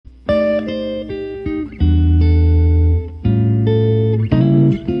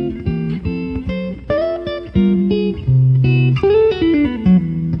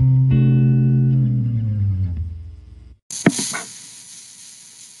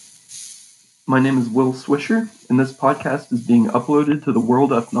My name is Will Swisher, and this podcast is being uploaded to the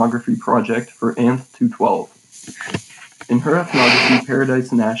World Ethnography Project for ANTH 212. In her ethnography,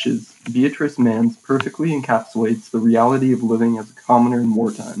 Paradise and Ashes, Beatrice Manz perfectly encapsulates the reality of living as a commoner in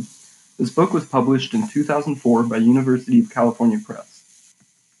wartime. This book was published in 2004 by University of California Press.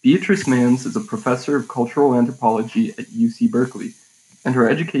 Beatrice Manz is a professor of cultural anthropology at UC Berkeley, and her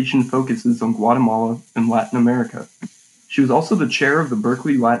education focuses on Guatemala and Latin America. She was also the chair of the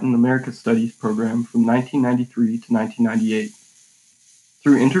Berkeley Latin America Studies program from 1993 to 1998.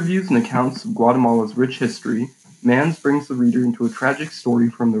 Through interviews and accounts of Guatemala's rich history, Manz brings the reader into a tragic story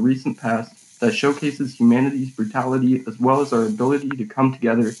from the recent past that showcases humanity's brutality as well as our ability to come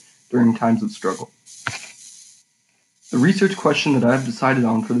together during times of struggle. The research question that I have decided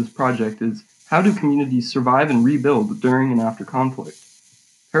on for this project is, how do communities survive and rebuild during and after conflict?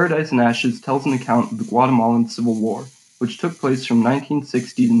 Paradise and Ashes tells an account of the Guatemalan Civil War, which took place from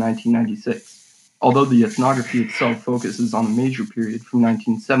 1960 to 1996, although the ethnography itself focuses on a major period from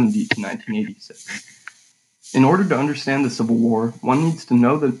 1970 to 1986. In order to understand the Civil War, one needs to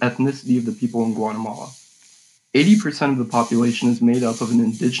know the ethnicity of the people in Guatemala. 80% of the population is made up of an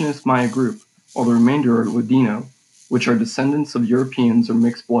indigenous Maya group, while the remainder are Ladino, which are descendants of Europeans or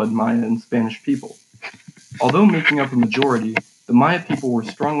mixed-blood Maya and Spanish people. Although making up a majority, the Maya people were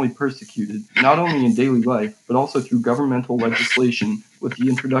strongly persecuted, not only in daily life, but also through governmental legislation with the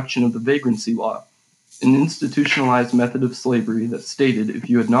introduction of the vagrancy law, an institutionalized method of slavery that stated if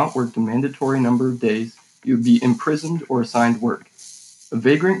you had not worked a mandatory number of days, you would be imprisoned or assigned work. A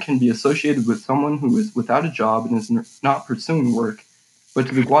vagrant can be associated with someone who is without a job and is not pursuing work, but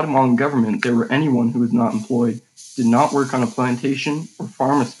to the Guatemalan government, they were anyone who was not employed, did not work on a plantation, or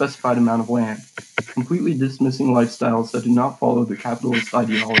farm a specified amount of land, completely dismissing lifestyles that do not follow the capitalist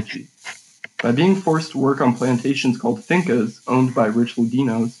ideology. By being forced to work on plantations called fincas, owned by rich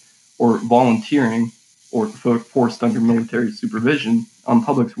Ladinos, or volunteering, or forced under military supervision, on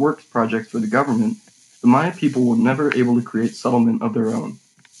public works projects for the government, the Maya people were never able to create settlement of their own.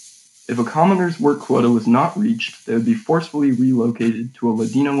 If a commoner's work quota was not reached, they would be forcefully relocated to a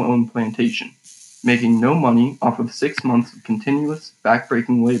Ladino-owned plantation, making no money off of 6 months of continuous,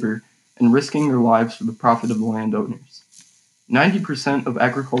 back-breaking labor and risking their lives for the profit of the landowners. 90% of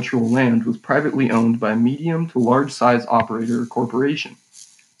agricultural land was privately owned by a medium to large-size operator or corporation,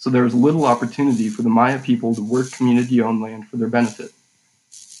 so there was little opportunity for the Maya people to work community-owned land for their benefit.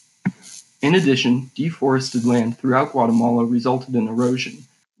 In addition, deforested land throughout Guatemala resulted in erosion,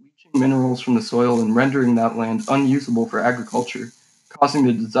 leaching minerals from the soil and rendering that land unusable for agriculture, causing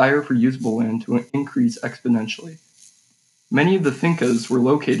the desire for usable land to increase exponentially. Many of the fincas were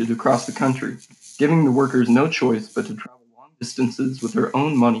located across the country, giving the workers no choice but to travel long distances with their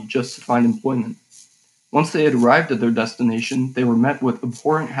own money just to find employment. Once they had arrived at their destination, they were met with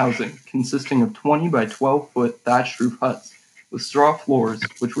abhorrent housing consisting of 20 by 12-foot thatched roof huts with straw floors,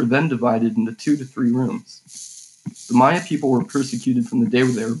 which were then divided into 2 to 3 rooms. The Maya people were persecuted from the day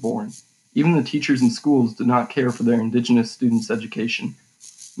they were born. Even the teachers in schools did not care for their indigenous students' education.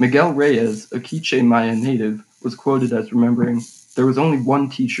 Miguel Reyes, a Quiche Maya native, was quoted as remembering, "There was only one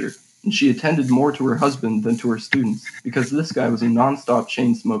teacher, and she attended more to her husband than to her students, because this guy was a non-stop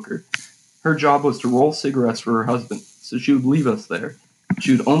chain smoker. Her job was to roll cigarettes for her husband, so she would leave us there.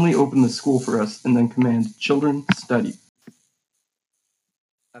 She would only open the school for us and then command children to study."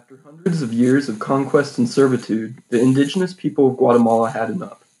 After hundreds of years of conquest and servitude, the indigenous people of Guatemala had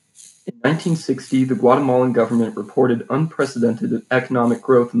enough. In 1960, the Guatemalan government reported unprecedented economic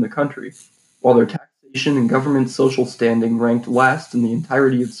growth in the country, while their taxation and government social standing ranked last in the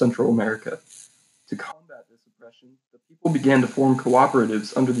entirety of Central America. To combat this oppression, the people began to form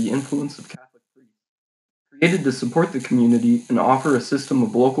cooperatives under the influence of Catholic priests, created to support the community and offer a system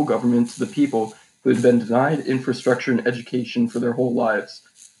of local government to the people who had been denied infrastructure and education for their whole lives.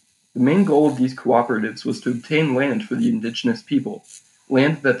 The main goal of these cooperatives was to obtain land for the indigenous people,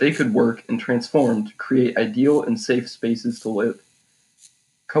 land that they could work and transform to create ideal and safe spaces to live.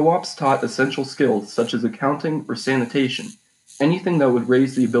 Co-ops taught essential skills such as accounting or sanitation, anything that would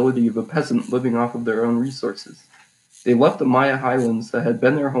raise the ability of a peasant living off of their own resources. They left the Maya highlands that had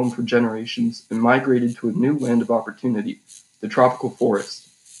been their home for generations and migrated to a new land of opportunity, the tropical forest,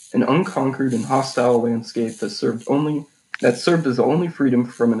 an unconquered and hostile landscape that served as the only freedom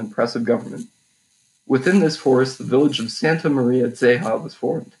from an oppressive government. Within this forest, the village of Santa Maria Zeja was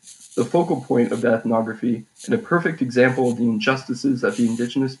formed, the focal point of the ethnography and a perfect example of the injustices that the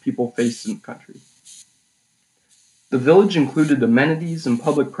indigenous people faced in the country. The village included amenities and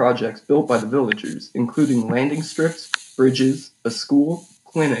public projects built by the villagers, including landing strips, bridges, a school,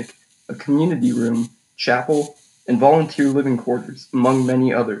 clinic, a community room, chapel, and volunteer living quarters, among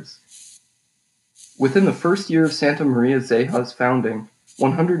many others. Within the first year of Santa Maria Zeja's founding,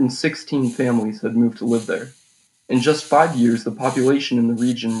 116 families had moved to live there. In just 5 years, the population in the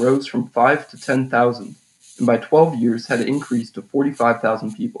region rose from 5 to 10,000, and by 12 years had increased to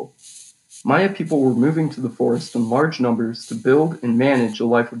 45,000 people. Maya people were moving to the forest in large numbers to build and manage a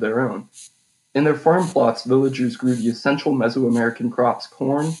life of their own. In their farm plots, villagers grew the essential Mesoamerican crops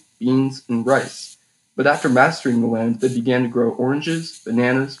corn, beans, and rice. But after mastering the land, they began to grow oranges,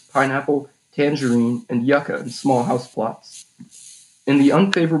 bananas, pineapple, tangerine, and yucca in small house plots. In the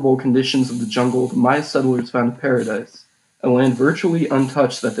unfavorable conditions of the jungle, the Maya settlers found a paradise, a land virtually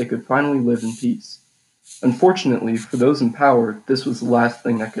untouched that they could finally live in peace. Unfortunately, for those in power, this was the last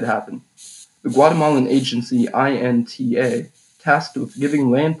thing that could happen. The Guatemalan agency INTA, tasked with giving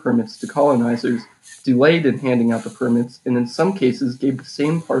land permits to colonizers, delayed in handing out the permits and in some cases gave the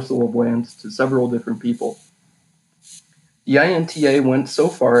same parcel of land to several different people. The INTA went so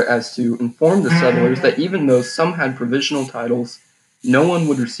far as to inform the settlers that even though some had provisional titles, no one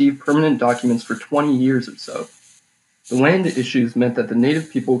would receive permanent documents for 20 years or so. The land issues meant that the native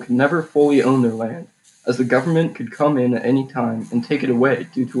people could never fully own their land, as the government could come in at any time and take it away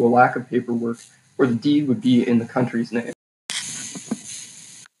due to a lack of paperwork, or the deed would be in the country's name.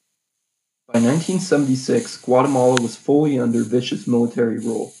 By 1976, Guatemala was fully under vicious military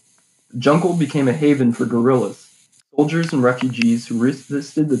rule. The jungle became a haven for guerrillas, soldiers and refugees who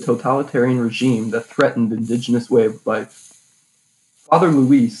resisted the totalitarian regime that threatened indigenous way of life. Father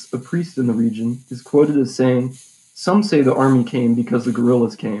Luis, a priest in the region, is quoted as saying, "Some say the army came because the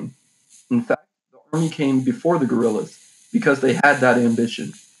guerrillas came. In fact, the army came before the guerrillas, because they had that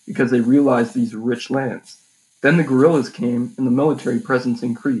ambition, because they realized these were rich lands. Then the guerrillas came, and the military presence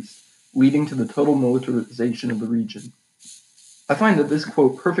increased, leading to the total militarization of the region." I find that this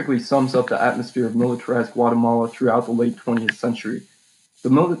quote perfectly sums up the atmosphere of militarized Guatemala throughout the late 20th century. The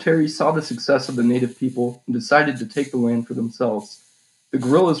military saw the success of the native people and decided to take the land for themselves. The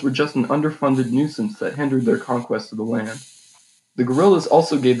guerrillas were just an underfunded nuisance that hindered their conquest of the land. The guerrillas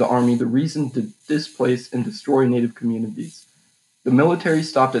also gave the army the reason to displace and destroy native communities. The military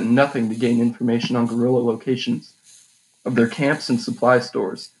stopped at nothing to gain information on guerrilla locations of their camps and supply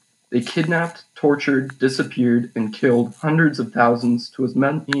stores. They kidnapped, tortured, disappeared, and killed hundreds of thousands to as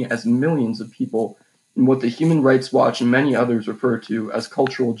many as millions of people in what the Human Rights Watch and many others refer to as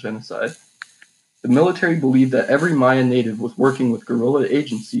cultural genocide. The military believed that every Maya native was working with guerrilla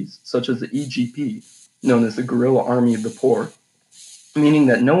agencies, such as the EGP, known as the Guerrilla Army of the Poor, meaning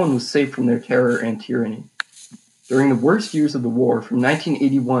that no one was safe from their terror and tyranny. During the worst years of the war, from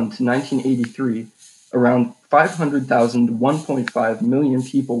 1981 to 1983, around 500,000 to 1.5 million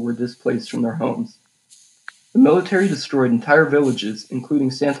people were displaced from their homes. The military destroyed entire villages, including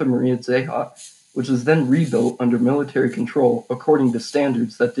Santa Maria Zeja, which was then rebuilt under military control according to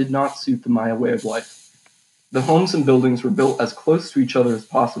standards that did not suit the Maya way of life. The homes and buildings were built as close to each other as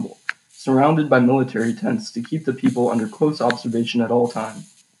possible, surrounded by military tents to keep the people under close observation at all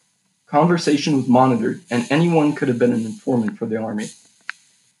times. Conversation was monitored, and anyone could have been an informant for the army.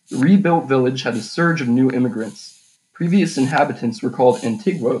 The rebuilt village had a surge of new immigrants. Previous inhabitants were called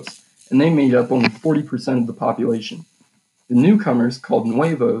Antiguos, and they made up only 40% of the population. The newcomers, called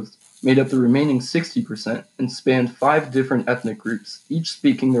Nuevos, made up the remaining 60% and spanned 5 different ethnic groups, each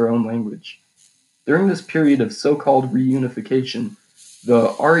speaking their own language. During this period of so-called reunification, the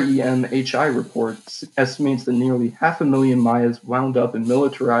REMHI report estimates that nearly 500,000 Mayas wound up in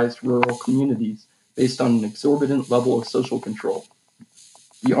militarized rural communities based on an exorbitant level of social control.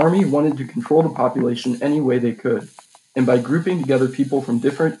 The army wanted to control the population any way they could, and by grouping together people from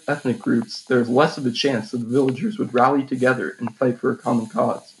different ethnic groups, there was less of a chance that the villagers would rally together and fight for a common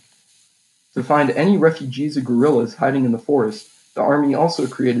cause. To find any refugees or guerrillas hiding in the forest, the army also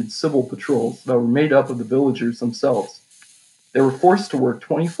created civil patrols that were made up of the villagers themselves. They were forced to work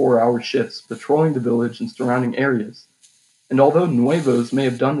 24-hour shifts patrolling the village and surrounding areas. And although Nuevos may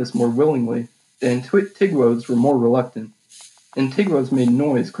have done this more willingly, the Antiguos were more reluctant. Antiguos made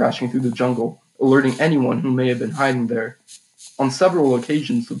noise crashing through the jungle, alerting anyone who may have been hiding there. On several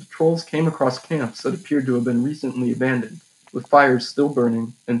occasions, the patrols came across camps that appeared to have been recently abandoned, with fires still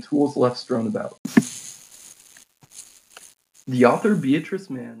burning and tools left strewn about. The author Beatrice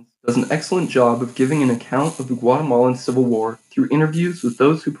Manz does an excellent job of giving an account of the Guatemalan Civil War through interviews with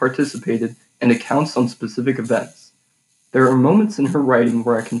those who participated and accounts on specific events. There are moments in her writing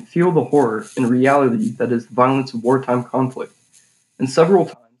where I can feel the horror and reality that is the violence of wartime conflict, and several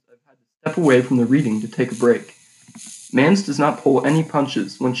times I've had to step away from the reading to take a break. Manz does not pull any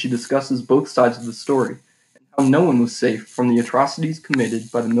punches when she discusses both sides of the story, and how no one was safe from the atrocities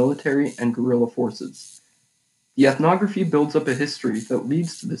committed by the military and guerrilla forces. The ethnography builds up a history that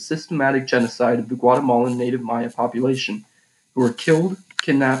leads to the systematic genocide of the Guatemalan native Maya population, who were killed,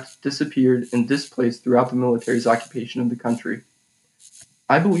 kidnapped, disappeared, and displaced throughout the military's occupation of the country.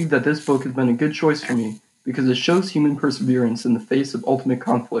 I believe that this book has been a good choice for me because it shows human perseverance in the face of ultimate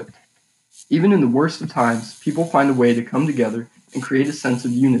conflict. Even in the worst of times, people find a way to come together and create a sense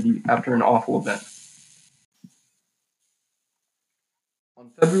of unity after an awful event. On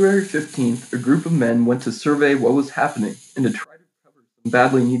February 15th, a group of men went to survey what was happening and to try to recover some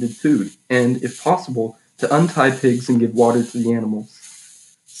badly needed food, and, if possible, to untie pigs and give water to the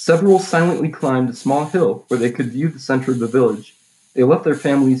animals. Several silently climbed a small hill where they could view the center of the village. They left their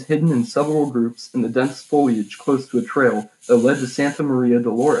families hidden in several groups in the dense foliage close to a trail that led to Santa Maria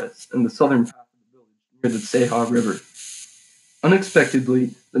Dolores and the southern path of the village near the Ceja River.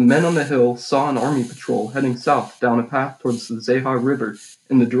 Unexpectedly, the men on the hill saw an army patrol heading south down a path towards the Ceja River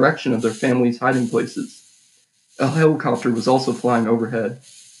in the direction of their families' hiding places. A helicopter was also flying overhead.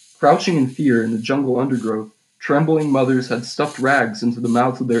 Crouching in fear in the jungle undergrowth, trembling mothers had stuffed rags into the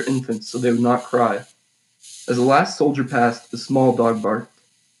mouths of their infants so they would not cry. As the last soldier passed, a small dog barked.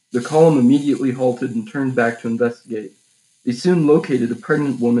 The column immediately halted and turned back to investigate. They soon located a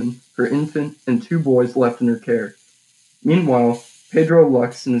pregnant woman, her infant, and 2 boys left in her care. Meanwhile, Pedro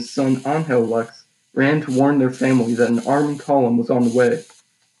Lux and his son Angel Lux ran to warn their family that an army column was on the way.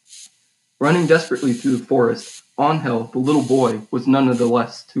 Running desperately through the forest, Angel, the little boy, was none of the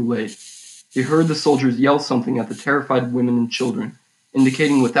less too late. He heard the soldiers yell something at the terrified women and children,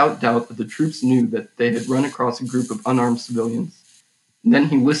 indicating without doubt that the troops knew that they had run across a group of unarmed civilians. And then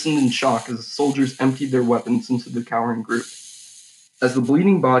he listened in shock as the soldiers emptied their weapons into the cowering group. As the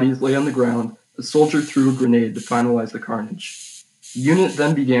bleeding bodies lay on the ground, a soldier threw a grenade to finalize the carnage. The unit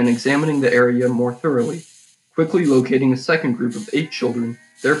then began examining the area more thoroughly, quickly locating a second group of 8 children,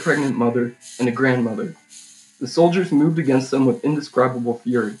 their pregnant mother, and a grandmother. The soldiers moved against them with indescribable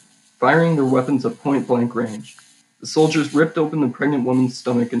fury, firing their weapons at point-blank range. The soldiers ripped open the pregnant woman's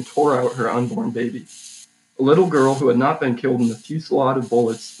stomach and tore out her unborn baby. A little girl who had not been killed in the fusillade of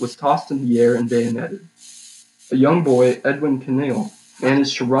bullets was tossed in the air and bayoneted. A young boy, Edwin Canale,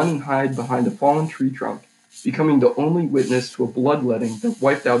 managed to run and hide behind a fallen tree trunk, becoming the only witness to a bloodletting that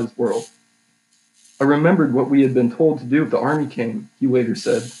wiped out his world. I remembered what we had been told to do if the army came, he later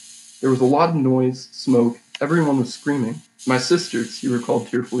said. There was a lot of noise, smoke, everyone was screaming. My sisters, he recalled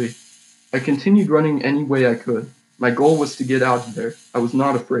tearfully. I continued running any way I could. My goal was to get out of there. I was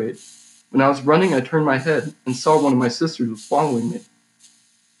not afraid. When I was running, I turned my head and saw one of my sisters was following me.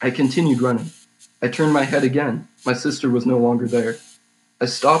 I continued running. I turned my head again. My sister was no longer there. I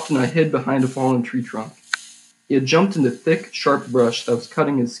stopped and I hid behind a fallen tree trunk. He had jumped into thick, sharp brush that was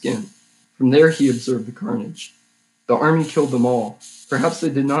cutting his skin. From there he observed the carnage. The army killed them all. Perhaps they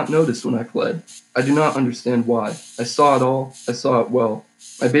did not notice when I fled. I do not understand why. I saw it all. I saw it well.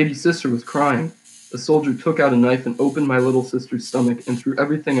 My baby sister was crying. A soldier took out a knife and opened my little sister's stomach and threw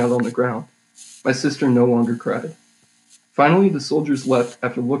everything out on the ground. My sister no longer cried. Finally, the soldiers left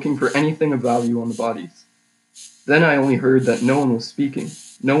after looking for anything of value on the bodies. Then I only heard that no one was speaking.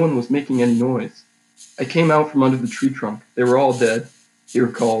 No one was making any noise. I came out from under the tree trunk. They were all dead, he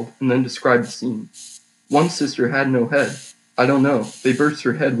recalled, and then described the scene. One sister had no head. I don't know. They burst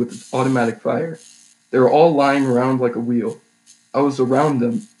her head with automatic fire. They were all lying around like a wheel. I was around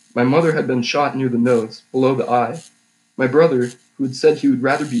them. My mother had been shot near the nose, below the eye. My brother, who had said he would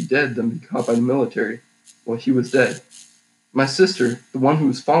rather be dead than be caught by the military, well, he was dead. My sister, the one who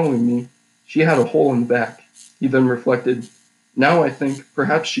was following me, she had a hole in the back. He then reflected, now I think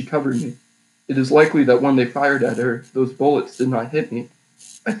perhaps she covered me. It is likely that when they fired at her, those bullets did not hit me.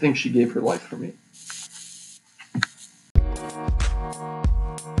 I think she gave her life for me.